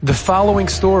The following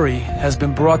story has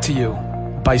been brought to you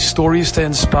by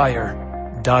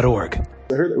StoriesToInspire.org.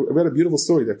 I read a beautiful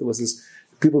story that there was this,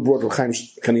 people brought Reb Chaim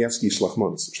Kanievsky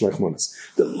Shlechmanis.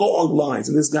 The long lines,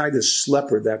 and this guy, this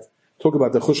schlepper that, talk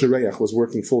about the Chushareach, was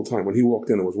working full time. When he walked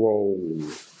in, it was, whoa.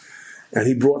 And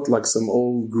he brought like some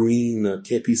old green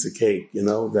piece of cake,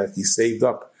 that he saved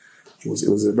up. It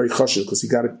was a very chashuv because he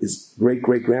got it, his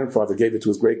great-great-grandfather gave it to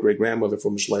his great-great-grandmother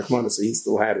from Shleichmanis, so he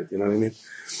still had it, you know what I mean?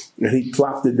 And he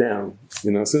plopped it down.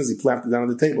 As soon as he plopped it down on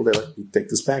the table, they're like, take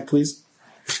this back, please.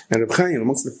 And Reb Chaim,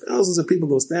 amongst the thousands of people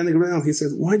that were standing around, he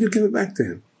says, why did you give it back to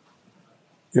him?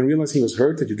 And realized he was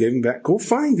hurt that you gave him back. Go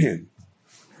find him.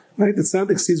 Right? The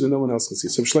tzaddik sees when no one else can see.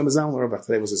 So Shlomo Zalman Auerbach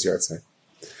today was his yard site.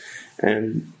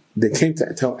 And they came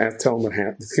to tell him what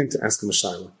happened. They came to ask him a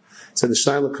shayla. So the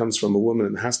shayla comes from a woman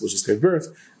in the hospital just gave birth.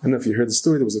 I don't know if you heard the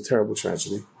story. There was a terrible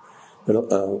tragedy. But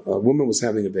a woman was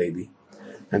having a baby,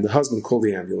 and the husband called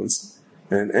the ambulance.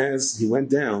 And as he went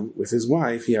down with his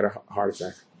wife, he had a heart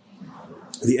attack.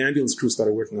 The ambulance crew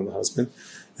started working on the husband,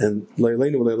 and he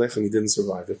didn't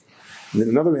survive it. And then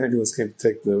another ambulance came to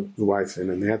take the wife in,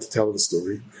 and they had to tell her the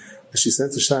story. And she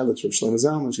sent a shayla to Shlomo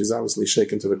Zalman. She's obviously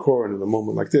shaken to the core, and in a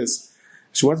moment like this,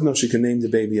 she wanted to know if she could name the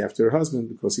baby after her husband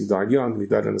because he died young and he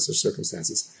died under such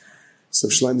circumstances. So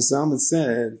Shlomo Zalman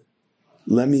said,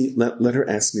 let her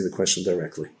ask me the question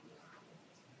directly.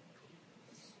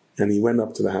 And he went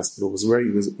up to the hospital. It was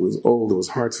old. It was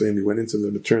hard for him. He went into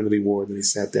the maternity ward and he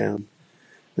sat down.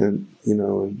 And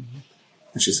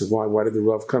she said, why did the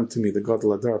Rav come to me, the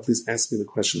Gadol Adar? Please ask me the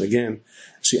question again.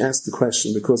 She asked the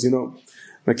question because,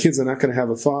 my kids are not going to have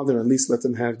a father. At least let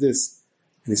them have this.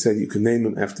 And he said, you can name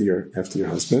him after your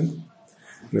husband.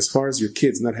 And as far as your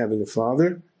kids not having a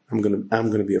father, I'm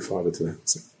gonna be a father to them.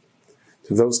 So,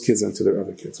 to those kids and to their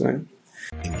other kids, right?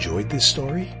 Enjoyed this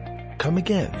story? Come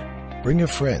again. Bring a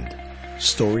friend.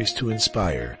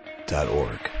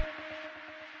 StoriesToInspire.org.